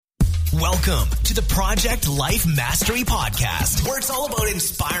Welcome to the Project Life Mastery Podcast, where it's all about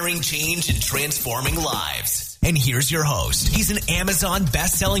inspiring change and transforming lives. And here's your host. He's an Amazon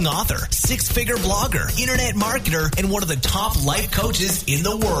best-selling author, six-figure blogger, internet marketer, and one of the top life coaches in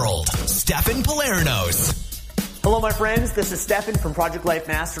the world, Stefan Palernos. Hello, my friends. This is Stefan from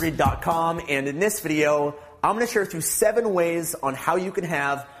ProjectLifeMastery.com, and in this video, I'm going to share with you 7 ways on how you can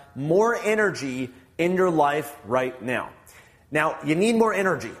have more energy in your life right now. Now, you need more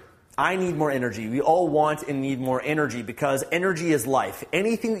energy. I need more energy. We all want and need more energy because energy is life.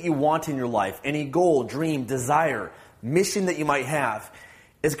 Anything that you want in your life, any goal, dream, desire, mission that you might have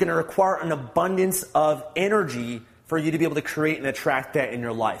is going to require an abundance of energy for you to be able to create and attract that in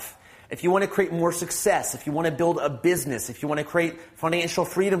your life. If you want to create more success, if you want to build a business, if you want to create financial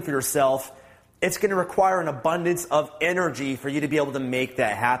freedom for yourself, it's going to require an abundance of energy for you to be able to make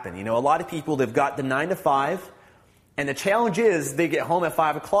that happen. You know, a lot of people, they've got the 9 to 5, and the challenge is they get home at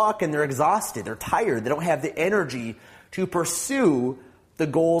 5 o'clock and they're exhausted, they're tired, they don't have the energy to pursue the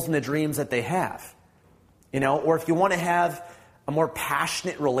goals and the dreams that they have. You know, or if you want to have a more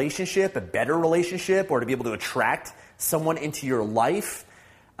passionate relationship, a better relationship, or to be able to attract someone into your life,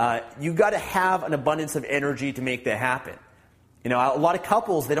 you got to have an abundance of energy to make that happen. You know, a lot of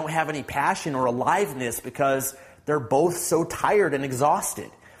couples, they don't have any passion or aliveness because they're both so tired and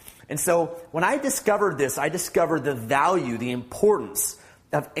exhausted. And so when I discovered this, I discovered the value, the importance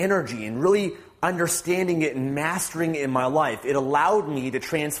of energy and really understanding it and mastering it in my life. It allowed me to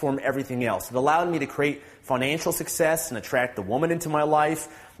transform everything else. It allowed me to create financial success and attract the woman into my life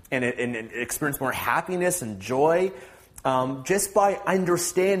and experience more happiness and joy just by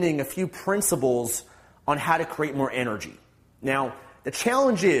understanding a few principles on how to create more energy. Now, the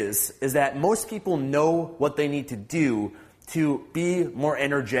challenge is that most people know what they need to do to be more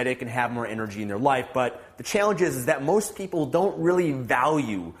energetic and have more energy in their life. But the challenge is that most people don't really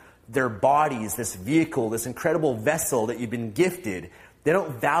value their bodies, this vehicle, this incredible vessel that you've been gifted. They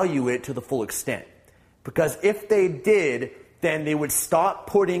don't value it to the full extent. Because if they did, then they would stop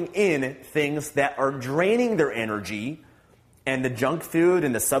putting in things that are draining their energy, and the junk food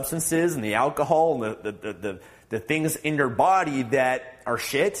and the substances and the alcohol and the things in your body that are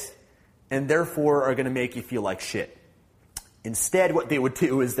shit and therefore are going to make you feel like shit. Instead, what they would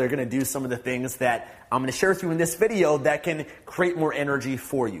do is they're going to do some of the things that I'm going to share with you in this video that can create more energy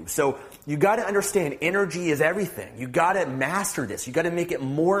for you. So you got to understand energy is everything. You got to master this. You got to make it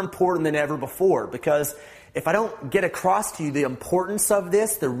more important than ever before, because if I don't get across to you the importance of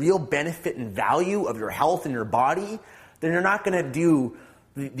this, the real benefit and value of your health and your body, then you're not going to do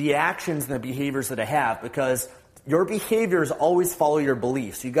the actions and the behaviors that I have, because your behaviors always follow your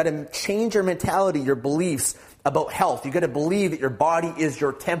beliefs. You got to change your mentality, your beliefs about health. You got to believe that your body is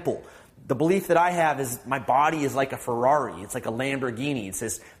your temple. The belief that I have is my body is like a Ferrari. It's like a Lamborghini. It's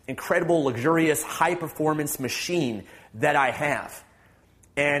this incredible, luxurious, high-performance machine that I have.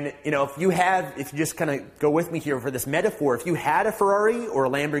 And, you know, if you just kind of go with me here for this metaphor, if you had a Ferrari or a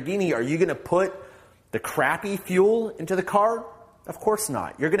Lamborghini, are you going to put the crappy fuel into the car? Of course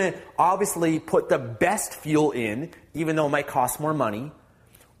not. You're going to obviously put the best fuel in, even though it might cost more money,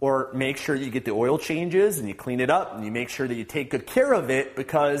 or make sure you get the oil changes and you clean it up and you make sure that you take good care of it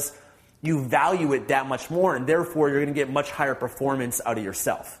because you value it that much more, and therefore you're going to get much higher performance out of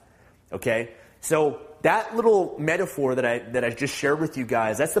yourself. Okay? So that little metaphor that I just shared with you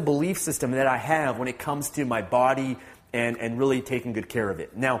guys, that's the belief system that I have when it comes to my body and really taking good care of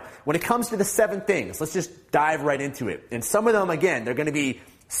it. Now, when it comes to the 7 things, let's just dive right into it. And some of them, again, they're going to be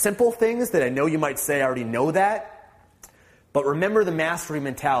simple things that I know you might say I already know that. But remember the mastery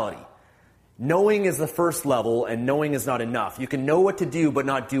mentality. Knowing is the first level, and knowing is not enough. You can know what to do, but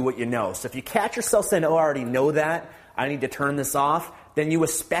not do what you know. So if you catch yourself saying, oh, I already know that, I need to turn this off, then you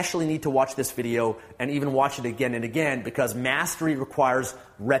especially need to watch this video and even watch it again and again, because mastery requires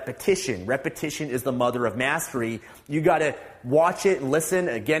repetition. Repetition is the mother of mastery. You got to watch it and listen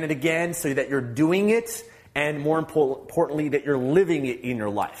again and again so that you're doing it, and more importantly, that you're living it in your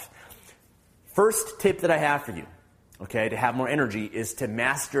life. First tip that I have for you, okay, to have more energy is to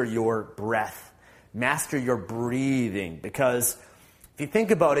master your breath. Master your breathing. Because if you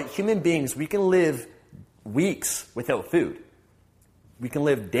think about it, human beings, we can live weeks without food. We can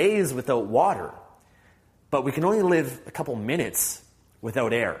live days without water. But we can only live a couple minutes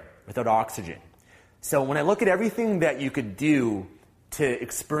without air, without oxygen. So when I look at everything that you could do to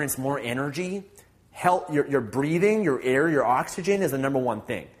experience more energy, your breathing, your air, your oxygen is the number one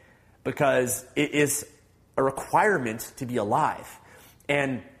thing. Because it is a requirement to be alive.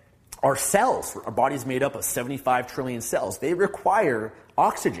 And our cells, our body's made up of 75 trillion cells. They require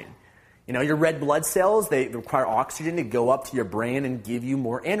oxygen. Your red blood cells, they require oxygen to go up to your brain and give you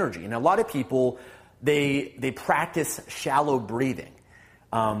more energy. And a lot of people, they practice shallow breathing.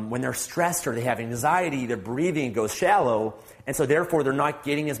 When they're stressed or they have anxiety, their breathing goes shallow, and so therefore they're not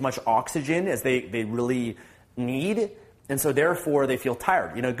getting as much oxygen as they really need, and so therefore they feel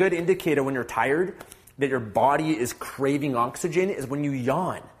tired. A good indicator when you're tired that your body is craving oxygen is when you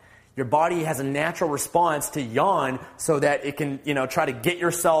yawn. Your body has a natural response to yawn so that it can, try to get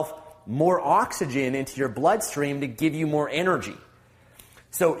yourself more oxygen into your bloodstream to give you more energy.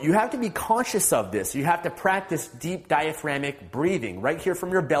 So you have to be conscious of this. You have to practice deep diaphragmatic breathing right here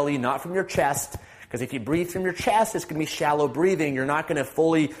from your belly, not from your chest. Because if you breathe from your chest, it's going to be shallow breathing. You're not going to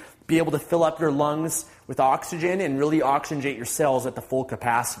fully be able to fill up your lungs with oxygen and really oxygenate your cells at the full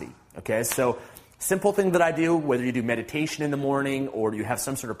capacity. Okay, so simple thing that I do, whether you do meditation in the morning or you have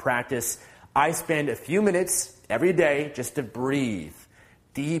some sort of practice, I spend a few minutes every day just to breathe.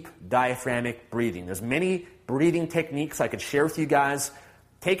 Deep diaphragmatic breathing. There's many breathing techniques I could share with you guys.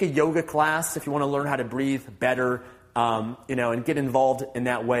 Take a yoga class if you want to learn how to breathe better, and get involved in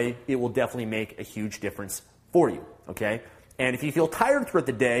that way. It will definitely make a huge difference for you, okay? And if you feel tired throughout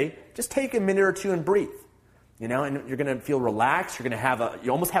the day, just take a minute or two and breathe, and you're going to feel relaxed. You're going to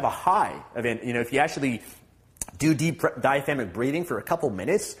you almost have a high of it. If you actually do deep diaphragmatic breathing for a couple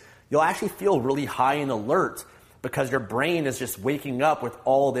minutes, you'll actually feel really high and alert, because your brain is just waking up with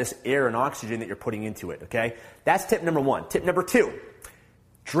all this air and oxygen that you're putting into it, okay? That's tip number one. Tip number two,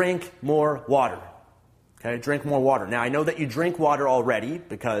 drink more water, okay? Drink more water. Now, I know that you drink water already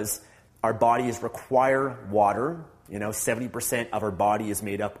because our bodies require water. 70% of our body is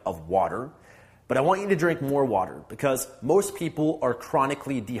made up of water. But I want you to drink more water because most people are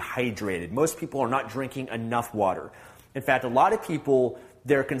chronically dehydrated. Most people are not drinking enough water. In fact, a lot of people,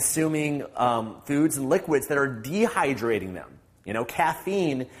 they're consuming foods and liquids that are dehydrating them.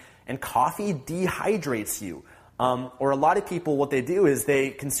 Caffeine and coffee dehydrates you. Or a lot of people, what they do is they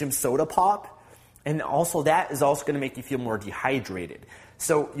consume soda pop, and also that is also going to make you feel more dehydrated.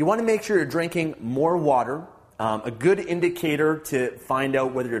 So you want to make sure you're drinking more water. A good indicator to find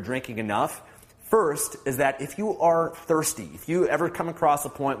out whether you're drinking enough, first, is that if you are thirsty, if you ever come across a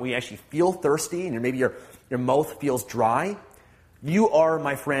point where you actually feel thirsty and maybe your mouth feels dry, you are,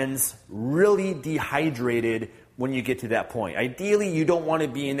 my friends, really dehydrated when you get to that point. Ideally, you don't want to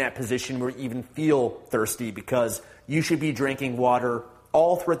be in that position where you even feel thirsty, because you should be drinking water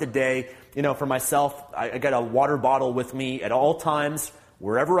all throughout the day. For myself, I got a water bottle with me at all times.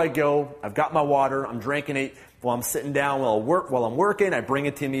 Wherever I go, I've got my water. I'm drinking it while I'm sitting down while I'm working. I bring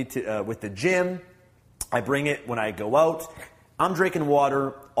it to me with the gym. I bring it when I go out. I'm drinking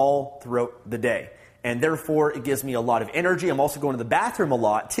water all throughout the day. And therefore, it gives me a lot of energy. I'm also going to the bathroom a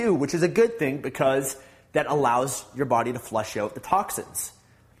lot too, which is a good thing because that allows your body to flush out the toxins.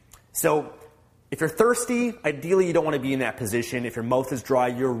 So if you're thirsty, ideally you don't want to be in that position. If your mouth is dry,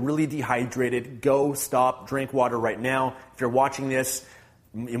 you're really dehydrated, go stop, drink water right now. If you're watching this,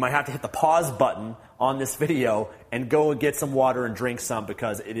 you might have to hit the pause button on this video and go and get some water and drink some,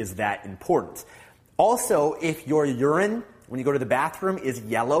 because it is that important. Also, if your urine, when you go to the bathroom, is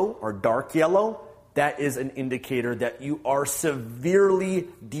yellow or dark yellow, that is an indicator that you are severely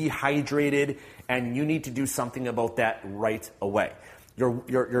dehydrated and you need to do something about that right away.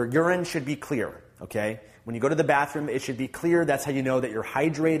 Your urine should be clear, okay? When you go to the bathroom, it should be clear. That's how you know that you're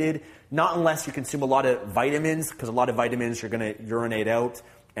hydrated, not unless you consume a lot of vitamins, because a lot of vitamins you're going to urinate out,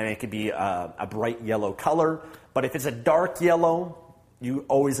 and it could be a bright yellow color. But if it's a dark yellow, you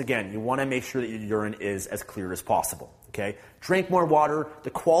want to make sure that your urine is as clear as possible. Okay? Drink more water. The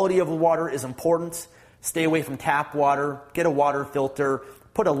quality of the water is important. Stay away from tap water. Get a water filter.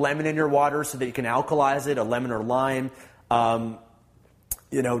 Put a lemon in your water so that you can alkalize it, a lemon or lime.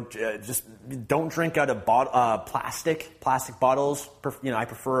 Just don't drink out of plastic bottles. I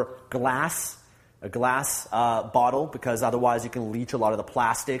prefer a glass bottle, because otherwise you can leach a lot of the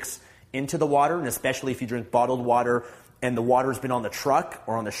plastics into the water, and especially if you drink bottled water and the water's been on the truck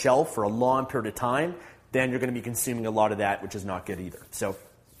or on the shelf for a long period of time, then you're going to be consuming a lot of that, which is not good either. So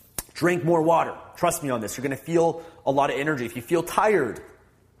drink more water. Trust me on this. You're going to feel a lot of energy. If you feel tired,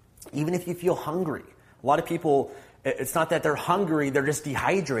 even if you feel hungry, a lot of people, it's not that they're hungry, they're just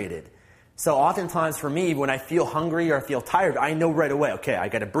dehydrated. So oftentimes for me, when I feel hungry or I feel tired, I know right away, okay, I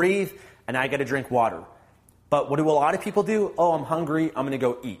got to breathe and I got to drink water. But what do a lot of people do? Oh, I'm hungry, I'm going to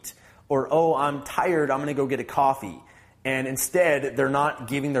go eat. Or, oh, I'm tired, I'm going to go get a coffee. And instead, they're not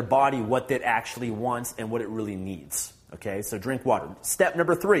giving their body what it actually wants and what it really needs. Okay, so drink water. Tip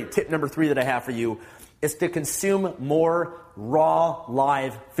number 3 that I have for you is to consume more raw,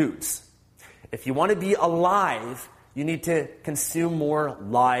 live foods. If you want to be alive, you need to consume more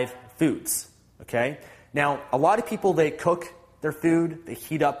live foods, okay? Now, a lot of people, they cook their food, they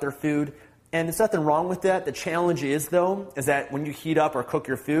heat up their food, and there's nothing wrong with that. The challenge is, though, is that when you heat up or cook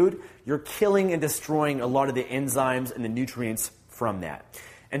your food, you're killing and destroying a lot of the enzymes and the nutrients from that.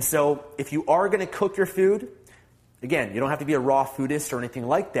 And so if you are going to cook your food, again, you don't have to be a raw foodist or anything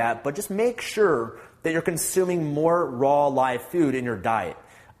like that, but just make sure that you're consuming more raw live food in your diet.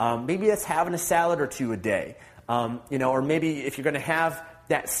 Maybe that's having a salad or two a day. Or maybe if you're going to have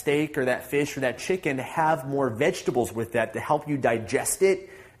that steak or that fish or that chicken, have more vegetables with that to help you digest it.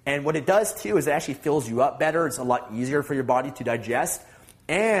 And what it does too is it actually fills you up better. It's a lot easier for your body to digest.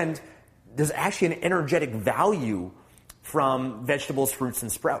 And there's actually an energetic value from vegetables, fruits,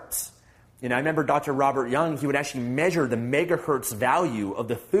 and sprouts. I remember Dr. Robert Young, he would actually measure the megahertz value of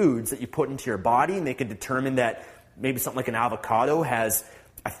the foods that you put into your body, and they could determine that maybe something like an avocado has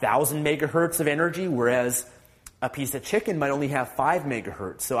 1,000 megahertz of energy, whereas a piece of chicken might only have 5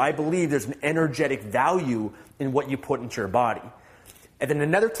 megahertz. So I believe there's an energetic value in what you put into your body. And then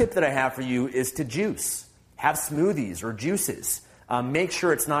another tip that I have for you is to juice. Have smoothies or juices. Make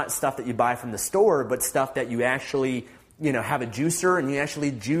sure it's not stuff that you buy from the store, but stuff that you actually, have a juicer and you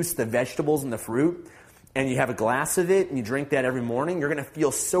actually juice the vegetables and the fruit, and you have a glass of it and you drink that every morning. You're going to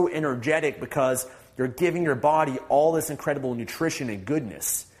feel so energetic because you're giving your body all this incredible nutrition and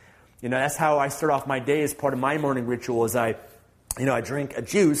goodness. That's how I start off my day as part of my morning ritual is I drink a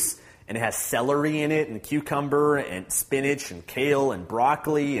juice, and it has celery in it and cucumber and spinach and kale and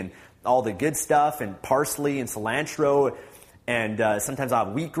broccoli and all the good stuff and parsley and cilantro. And sometimes I'll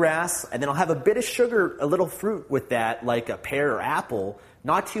have wheatgrass. And then I'll have a bit of sugar, a little fruit with that, like a pear or apple.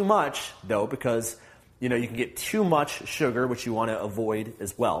 Not too much, though, because, you can get too much sugar, which you want to avoid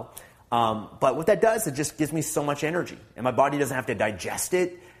as well. But what that does, it just gives me so much energy. And my body doesn't have to digest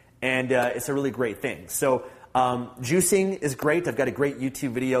it. And it's a really great thing. So juicing is great. I've got a great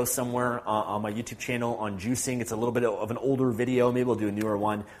YouTube video somewhere on my YouTube channel on juicing. It's a little bit of an older video. Maybe we'll do a newer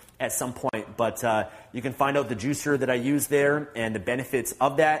one at some point. But you can find out the juicer that I use there and the benefits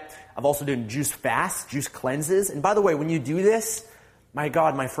of that. I've also done juice fasts, juice cleanses. And by the way, when you do this, my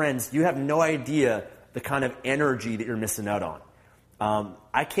God, my friends, you have no idea the kind of energy that you're missing out on.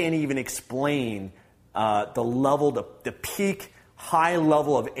 I can't even explain the level, the peak, high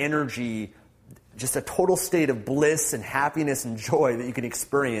level of energy, just a total state of bliss and happiness and joy that you can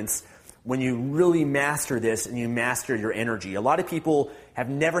experience when you really master this and you master your energy. A lot of people have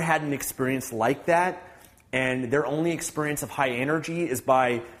never had an experience like that, and their only experience of high energy is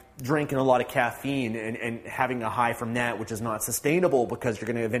by drinking a lot of caffeine and having a high from that, which is not sustainable because you're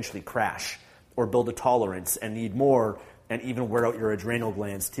going to eventually crash or build a tolerance and need more and even wear out your adrenal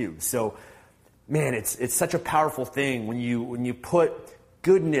glands too. So, man, it's such a powerful thing when you put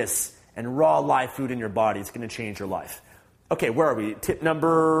goodness and raw live food in your body. It's going to change your life. Okay, where are we? Tip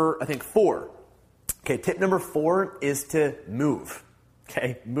number, 4. Okay, tip number 4 is to move.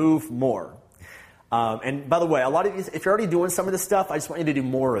 Okay, move more. And by the way, a lot of these, if you're already doing some of this stuff, I just want you to do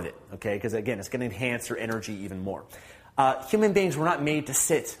more of it. Okay, because again, it's going to enhance your energy even more. Human beings were not made to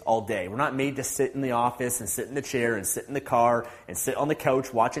sit all day. We're not made to sit in the office and sit in the chair and sit in the car and sit on the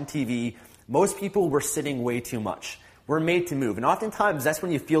couch watching TV. Most people were sitting way too much. We're made to move. And oftentimes, that's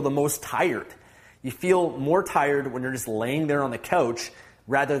when you feel the most tired. You feel more tired when you're just laying there on the couch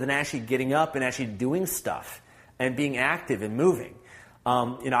rather than actually getting up and actually doing stuff and being active and moving.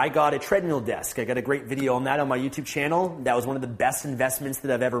 I got a treadmill desk. I got a great video on that on my YouTube channel. That was one of the best investments that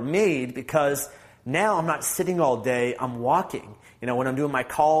I've ever made because now I'm not sitting all day. I'm walking. When I'm doing my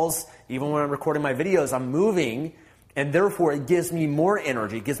calls, even when I'm recording my videos, I'm moving, and therefore it gives me more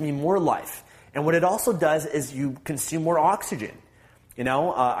energy. It gives me more life. And what it also does is you consume more oxygen.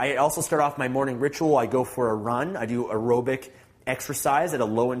 I also start off my morning ritual. I go for a run. I do aerobic exercise at a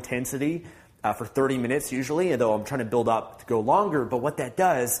low intensity for 30 minutes usually, although I'm trying to build up to go longer. But what that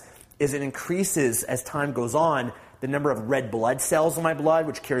does is it increases, as time goes on, the number of red blood cells in my blood,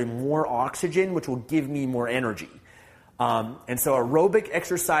 which carry more oxygen, which will give me more energy. And so aerobic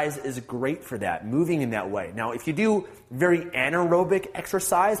exercise is great for that, moving in that way. Now, if you do very anaerobic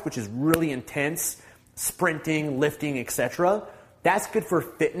exercise, which is really intense, sprinting, lifting, etc., that's good for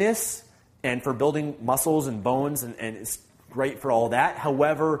fitness and for building muscles and bones, and it's great for all that.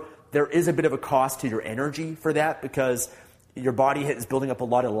 However, there is a bit of a cost to your energy for that because your body is building up a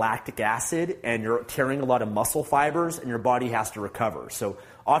lot of lactic acid and you're carrying a lot of muscle fibers and your body has to recover. So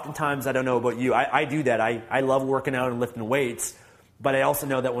oftentimes, I don't know about you, I do that. I love working out and lifting weights, but I also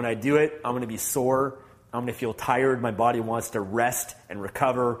know that when I do it, I'm going to be sore, I'm going to feel tired, my body wants to rest and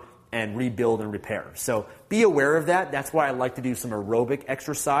recover and rebuild and repair. So be aware of that. That's why I like to do some aerobic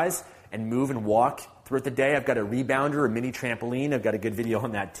exercise and move and walk throughout the day. I've got a rebounder, a mini trampoline. I've got a good video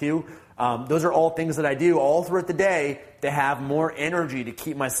on that too. Those are all things that I do all throughout the day to have more energy to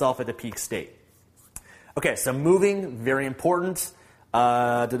keep myself at the peak state. Okay, so moving, very important.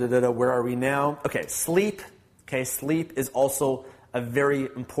 Where are we now? Okay, sleep. Okay, sleep is also a very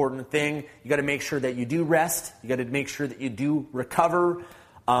important thing. You got to make sure that you do rest. You got to make sure that you do recover.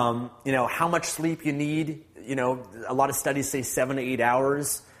 How much sleep you need. A lot of studies say 7 to 8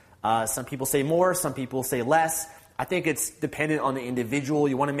 hours. Some people say more. Some people say less. I think it's dependent on the individual.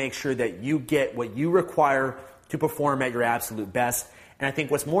 You want to make sure that you get what you require to perform at your absolute best. And I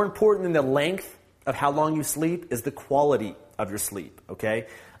think what's more important than the length of how long you sleep is the quality of your sleep. Okay,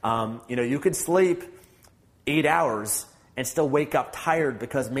 you could sleep 8 hours and still wake up tired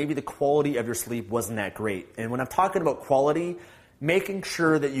because maybe the quality of your sleep wasn't that great. And when I'm talking about quality, making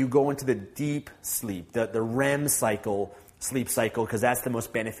sure that you go into the deep sleep, the REM cycle, sleep cycle, because that's the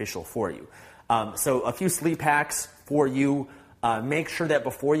most beneficial for you. So a few sleep hacks for you. Make sure that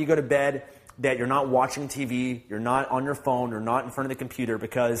before you go to bed that you're not watching TV, you're not on your phone, you're not in front of the computer,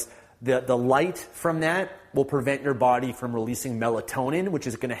 because the light from that will prevent your body from releasing melatonin, which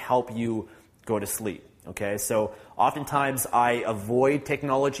is going to help you go to sleep. Okay, so oftentimes I avoid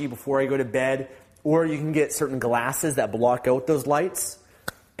technology before I go to bed, or you can get certain glasses that block out those lights,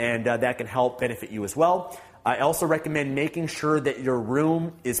 and that can help benefit you as well. I also recommend making sure that your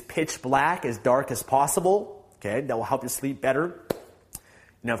room is pitch black, as dark as possible. Okay, that will help you sleep better.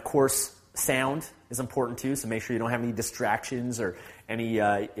 Now, of course, sound is important too, so make sure you don't have any distractions or any,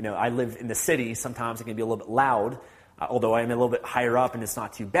 I live in the city. Sometimes it can be a little bit loud, although I'm a little bit higher up and it's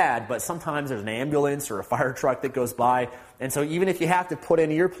not too bad, but sometimes there's an ambulance or a fire truck that goes by, and so even if you have to put in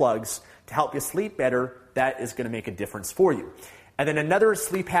earplugs to help you sleep better, that is going to make a difference for you. And then another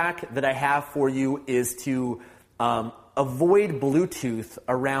sleep hack that I have for you is to avoid Bluetooth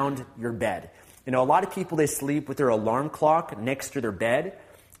around your bed. A lot of people, they sleep with their alarm clock next to their bed,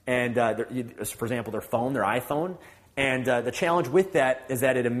 and for example, their phone, their iPhone. And the challenge with that is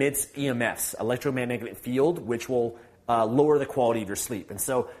that it emits EMFs, electromagnetic field, which will lower the quality of your sleep. And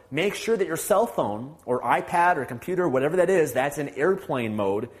so make sure that your cell phone or iPad or computer, whatever that is, that's in airplane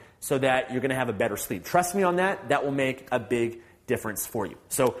mode so that you're going to have a better sleep. Trust me on that. That will make a big difference for you.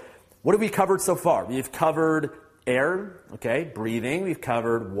 So what have we covered so far? We've covered air, okay, breathing. We've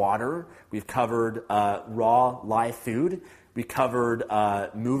covered water. We've covered raw, live food. We covered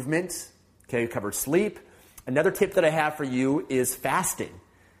movement. Okay, we covered sleep. Another tip that I have for you is fasting,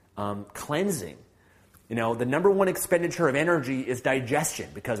 cleansing. The number one expenditure of energy is digestion,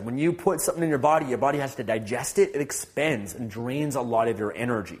 because when you put something in your body has to digest it. It expends and drains a lot of your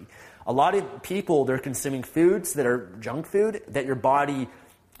energy. A lot of people, they're consuming foods that are junk food that your body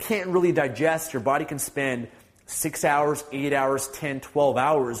can't really digest. Your body can spend 6 hours, 8 hours, 10, 12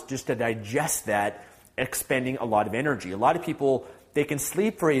 hours just to digest that, expending a lot of energy. A lot of people, they can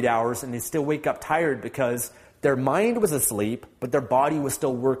sleep for 8 hours and they still wake up tired because their mind was asleep, but their body was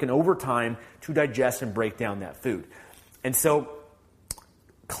still working overtime to digest and break down that food. And so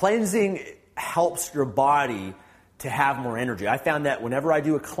cleansing helps your body to have more energy. I found that whenever I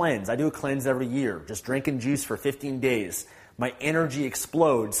do a cleanse every year, just drinking juice for 15 days, my energy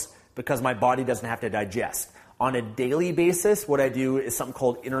explodes because my body doesn't have to digest. On a daily basis, what I do is something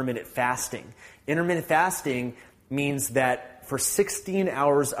called intermittent fasting. Intermittent fasting means that for 16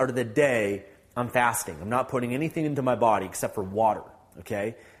 hours out of the day, I'm fasting. I'm not putting anything into my body except for water,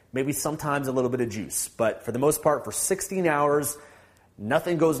 okay? Maybe sometimes a little bit of juice, but for the most part, for 16 hours,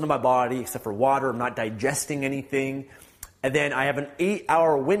 nothing goes into my body except for water. I'm not digesting anything. And then I have an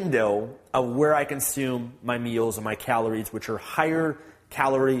 8-hour window of where I consume my meals and my calories, which are higher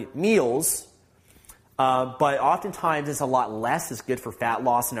calorie meals. But oftentimes it's a lot less. It's good for fat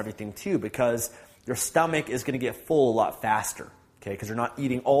loss and everything too, because your stomach is going to get full a lot faster. Okay, because you're not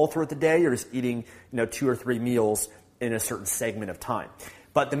eating all throughout the day. You're just eating, 2 or 3 meals in a certain segment of time.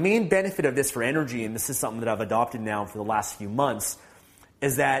 But the main benefit of this for energy, and this is something that I've adopted now for the last few months,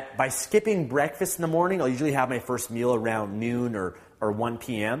 is that by skipping breakfast in the morning, I'll usually have my first meal around noon or 1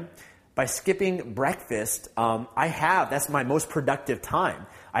 p.m. By skipping breakfast, that's my most productive time.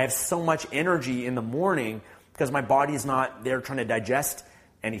 I have so much energy in the morning because my body's not there trying to digest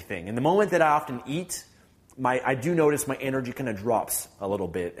anything. And the moment that I often eat, I do notice my energy kind of drops a little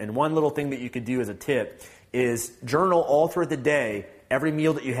bit. And one little thing that you could do as a tip is journal all throughout the day, every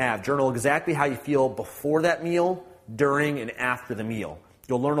meal that you have. Journal exactly how you feel before that meal, during, and after the meal.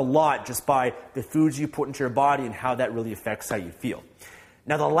 You'll learn a lot just by the foods you put into your body and how that really affects how you feel.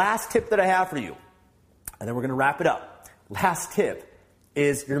 Now, the last tip that I have for you, and then we're going to wrap it up. Last tip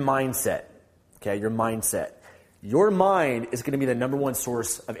is your mindset. Okay, your mindset. Your mind is going to be the number one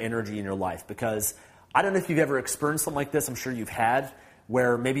source of energy in your life, because I don't know if you've ever experienced something like this. I'm sure you've had,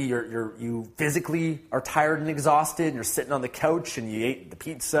 where maybe you physically are tired and exhausted, and you're sitting on the couch and you ate the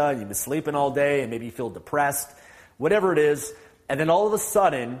pizza and you've been sleeping all day and maybe you feel depressed, whatever it is, and then all of a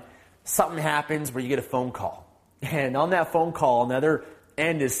sudden something happens where you get a phone call. And on that phone call, on the other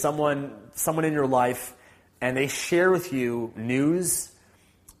end is someone in your life, and they share with you news.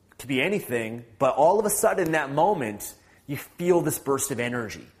 It could be anything, but all of a sudden in that moment, you feel this burst of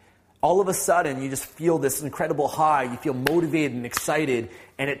energy. All of a sudden, you just feel this incredible high. You feel motivated and excited,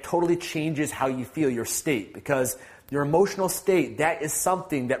 and it totally changes how you feel, your state, because your emotional state, that is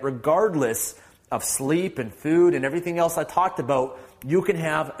something that regardless of sleep and food and everything else I talked about, you can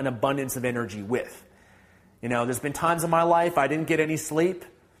have an abundance of energy with. There's been times in my life I didn't get any sleep.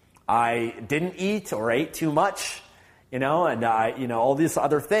 I didn't eat or ate too much, and all these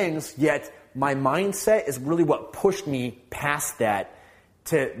other things, yet my mindset is really what pushed me past that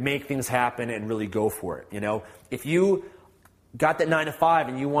to make things happen and really go for it. If you got that 9 to 5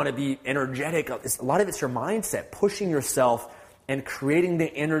 and you want to be energetic, a lot of it's your mindset, pushing yourself and creating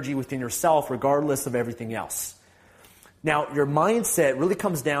the energy within yourself regardless of everything else. Now, your mindset really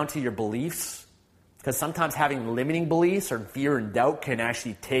comes down to your beliefs, because sometimes having limiting beliefs or fear and doubt can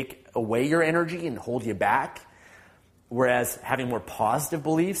actually take away your energy and hold you back. Whereas having more positive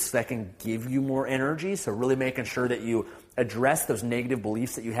beliefs, that can give you more energy. So really making sure that you address those negative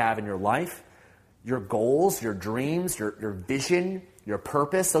beliefs that you have in your life, your goals, your dreams, your vision, your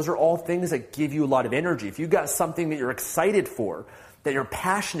purpose. Those are all things that give you a lot of energy. If you've got something that you're excited for, that you're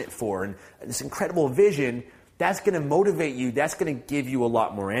passionate for, and this incredible vision, that's going to motivate you. That's going to give you a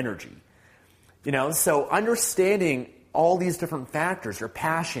lot more energy. So understanding all these different factors, your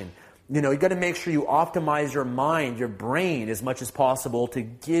passion, you got to make sure you optimize your mind, your brain as much as possible to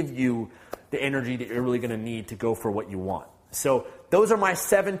give you the energy that you're really going to need to go for what you want. So those are my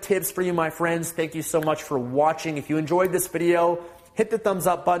 7 tips for you, my friends. Thank you so much for watching. If you enjoyed this video, hit the thumbs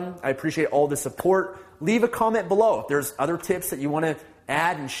up button. I appreciate all the support. Leave a comment below. If there's other tips that you want to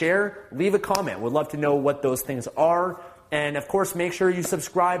add and share, leave a comment. We'd love to know what those things are. And of course, make sure you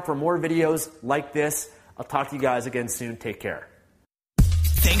subscribe for more videos like this. I'll talk to you guys again soon. Take care.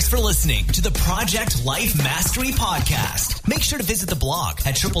 Thanks for listening to the Project Life Mastery Podcast. Make sure to visit the blog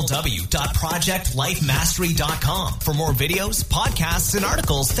at www.projectlifemastery.com for more videos, podcasts, and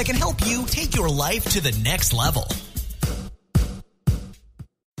articles that can help you take your life to the next level.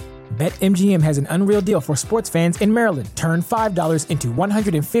 BetMGM has an unreal deal for sports fans in Maryland. Turn $5 into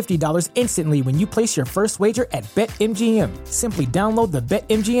 $150 instantly when you place your first wager at BetMGM. Simply download the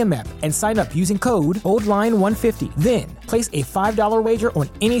BetMGM app and sign up using code OldLine150. Then, place a $5 wager on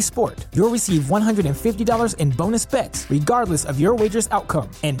any sport. You'll receive $150 in bonus bets, regardless of your wager's outcome.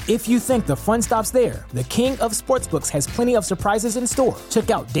 And if you think the fun stops there, the king of sportsbooks has plenty of surprises in store.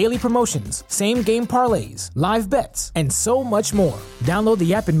 Check out daily promotions, same-game parlays, live bets, and so much more. Download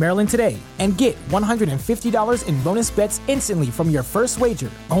the app in Maryland today and get $150 in bonus bets instantly from your first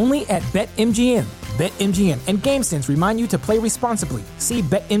wager. Only at BetMGM. BetMGM and GameSense remind you to play responsibly. See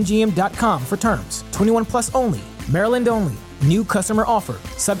BetMGM.com for terms. 21 plus only. Maryland only. New customer offer.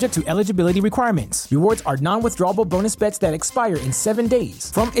 Subject to eligibility requirements. Rewards are non-withdrawable bonus bets that expire in 7 days.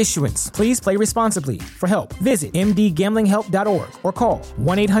 From issuance, please play responsibly. For help, visit mdgamblinghelp.org or call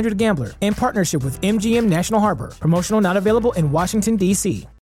 1-800-GAMBLER in partnership with MGM National Harbor. Promotional not available in Washington, D.C.